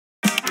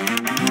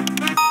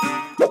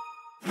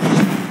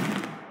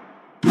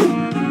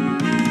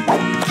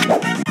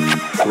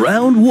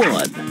Round 1.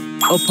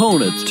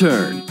 Opponent's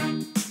turn.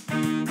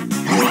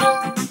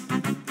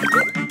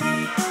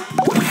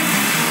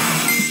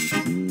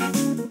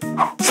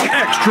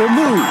 Extra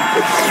move.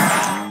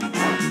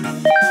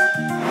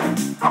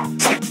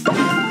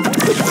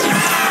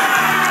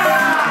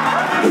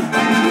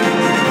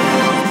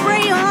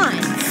 Spray on.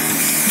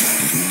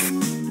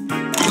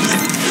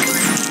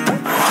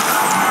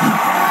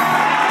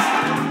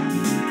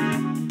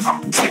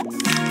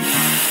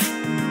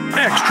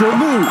 Extra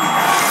move.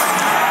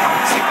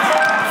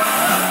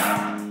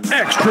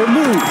 Extra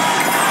move.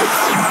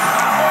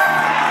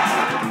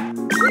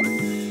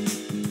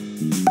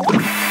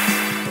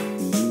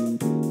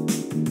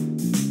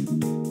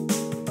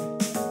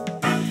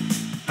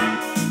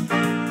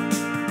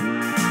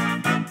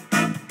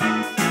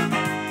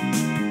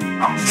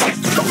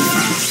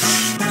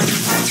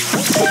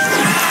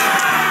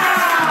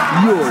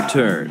 Your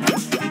turn.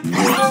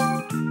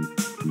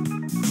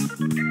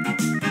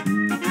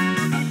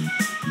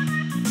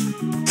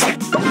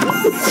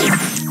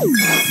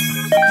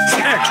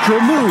 Extra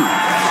move.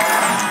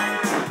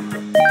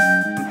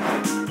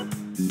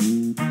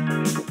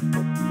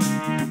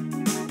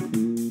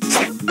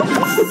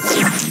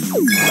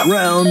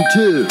 Round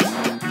 2.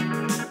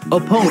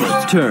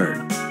 Opponent's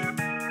turn.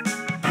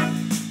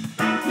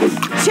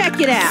 Check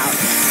it out.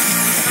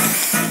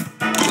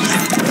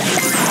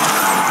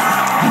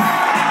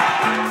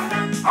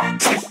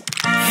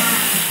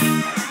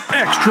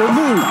 Extra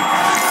move.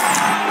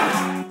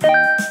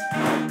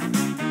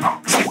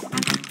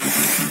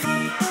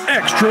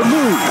 Extra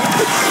move.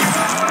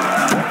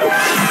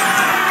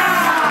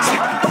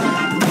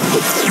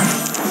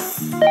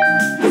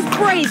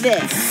 Spray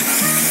this.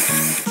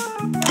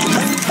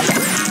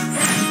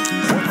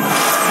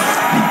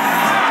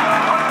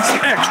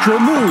 Extra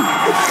move.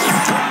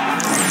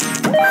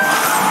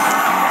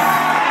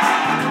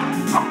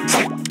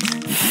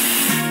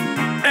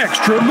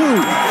 Extra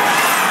move.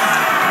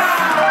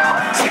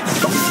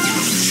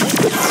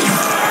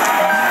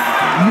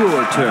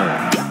 Your turn.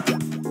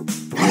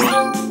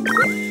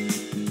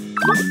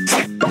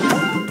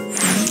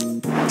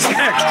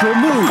 Extra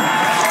move.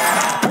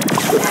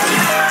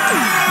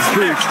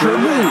 Extra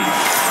move.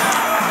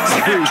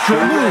 Extra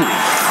move.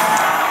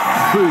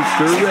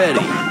 Booster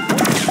ready.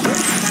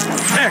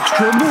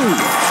 Extra move.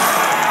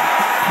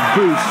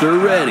 Booster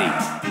ready.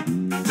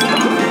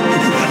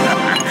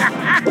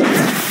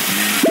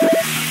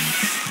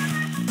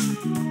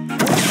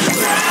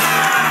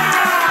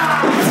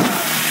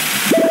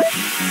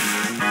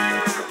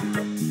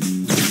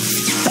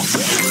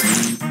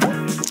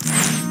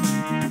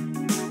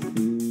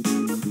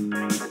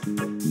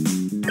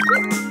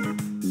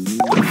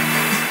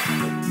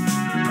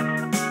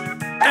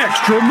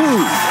 Extra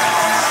move.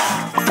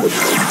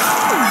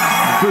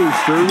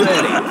 Booster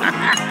ready.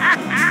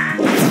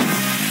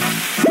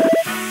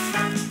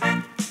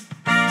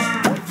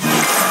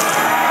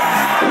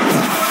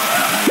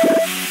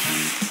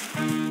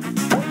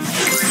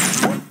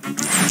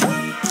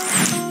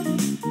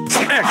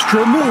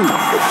 Extra move.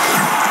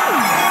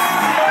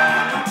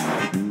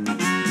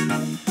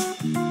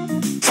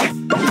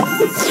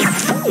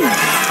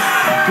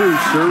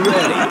 Booster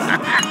ready.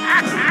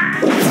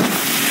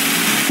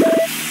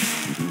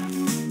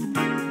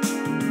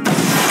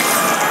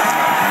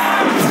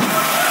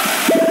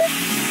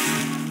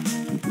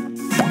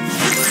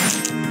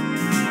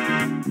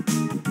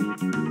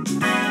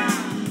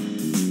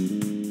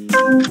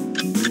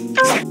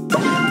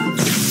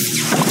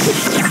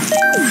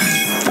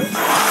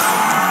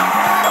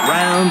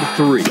 Round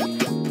 3.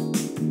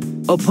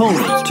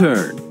 Opponent's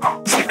turn.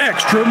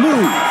 Extra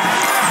move.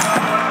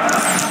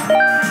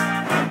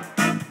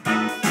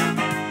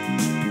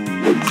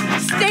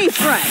 Stay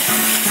fresh.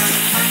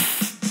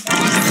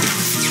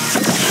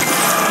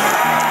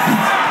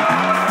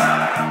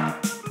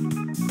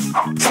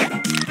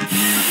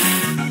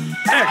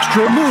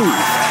 Extra move.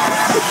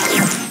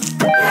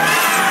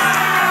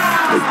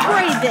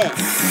 Spray this.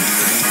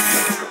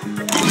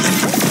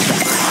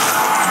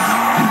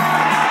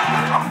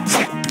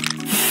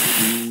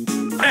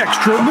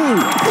 Extra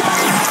move.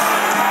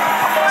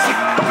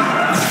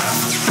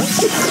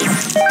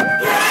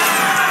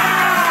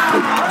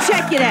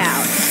 Check it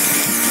out.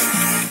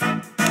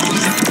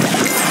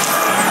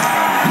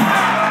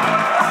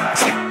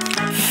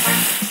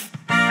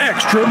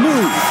 Extra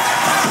move.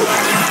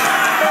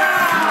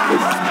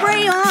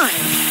 Spray on.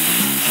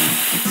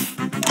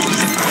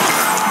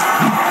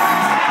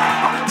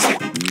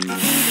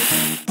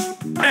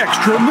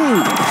 Extra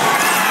move.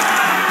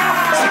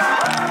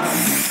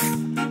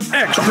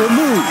 Extra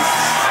move.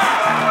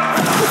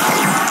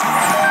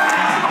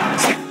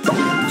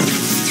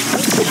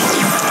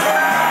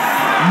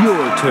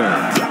 Your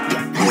turn.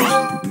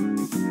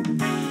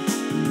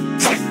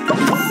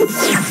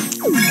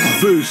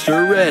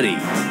 Booster ready.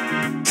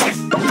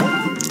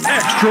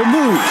 Extra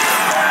move.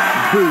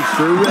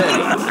 Booster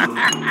ready.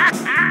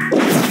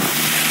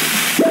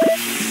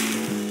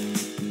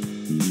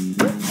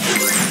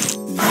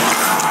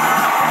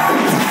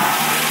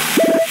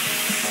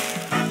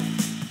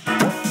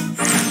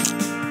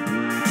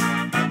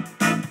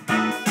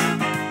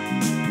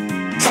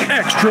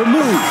 Extra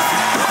move.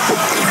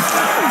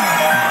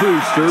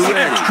 Booster ready.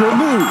 Extra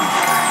move.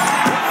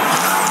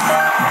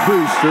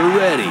 Booster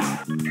ready.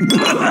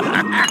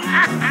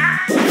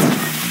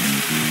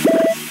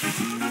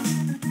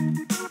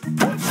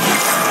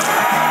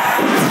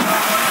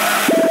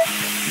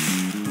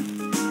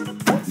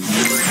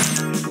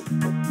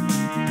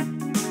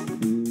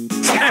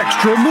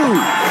 Extra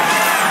move.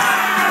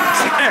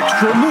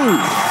 Extra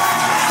move.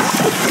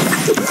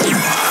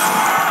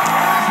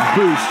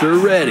 Booster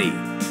ready.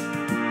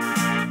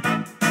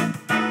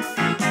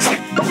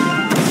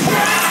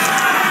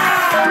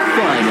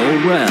 Final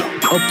round.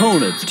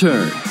 Opponent's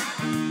turn.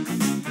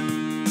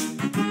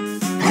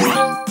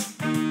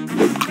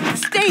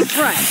 Stay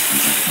fresh.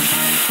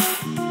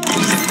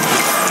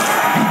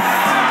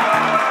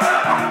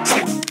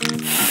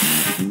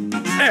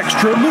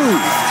 Extra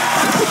move.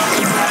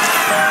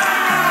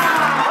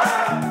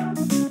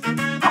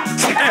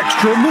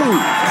 Extra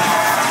move.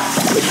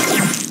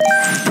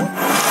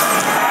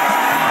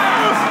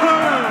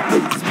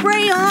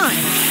 Spray on.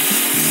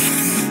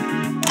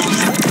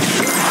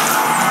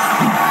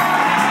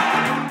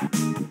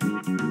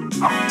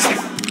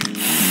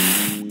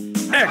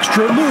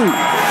 Extra move.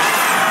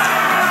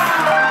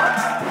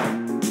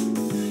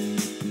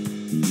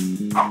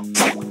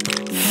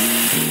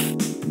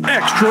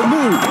 Extra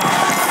move.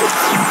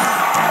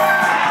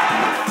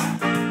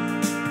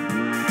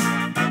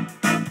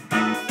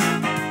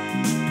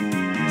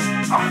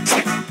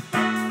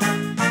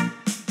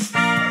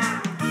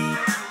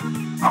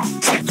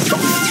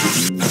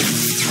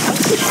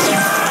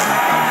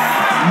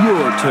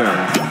 Your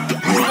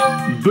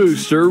turn.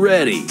 Booster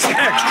ready.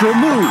 Extra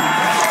move.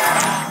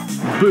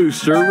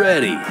 Booster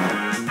ready.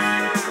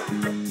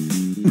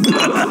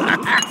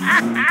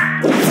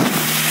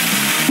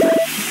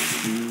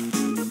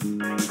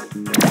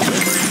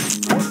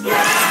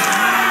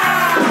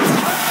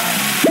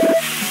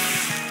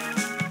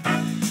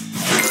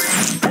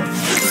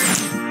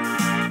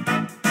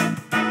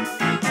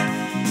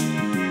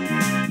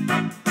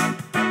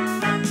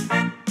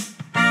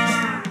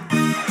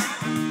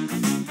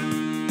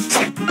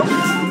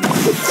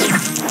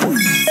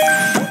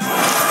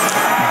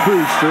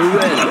 Booster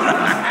ready.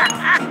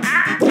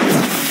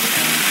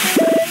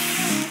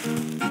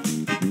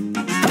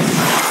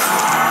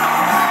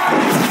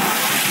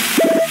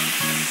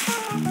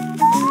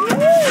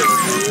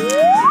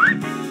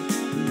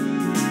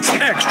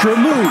 Extra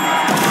move.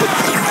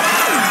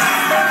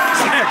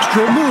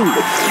 Extra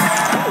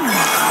move.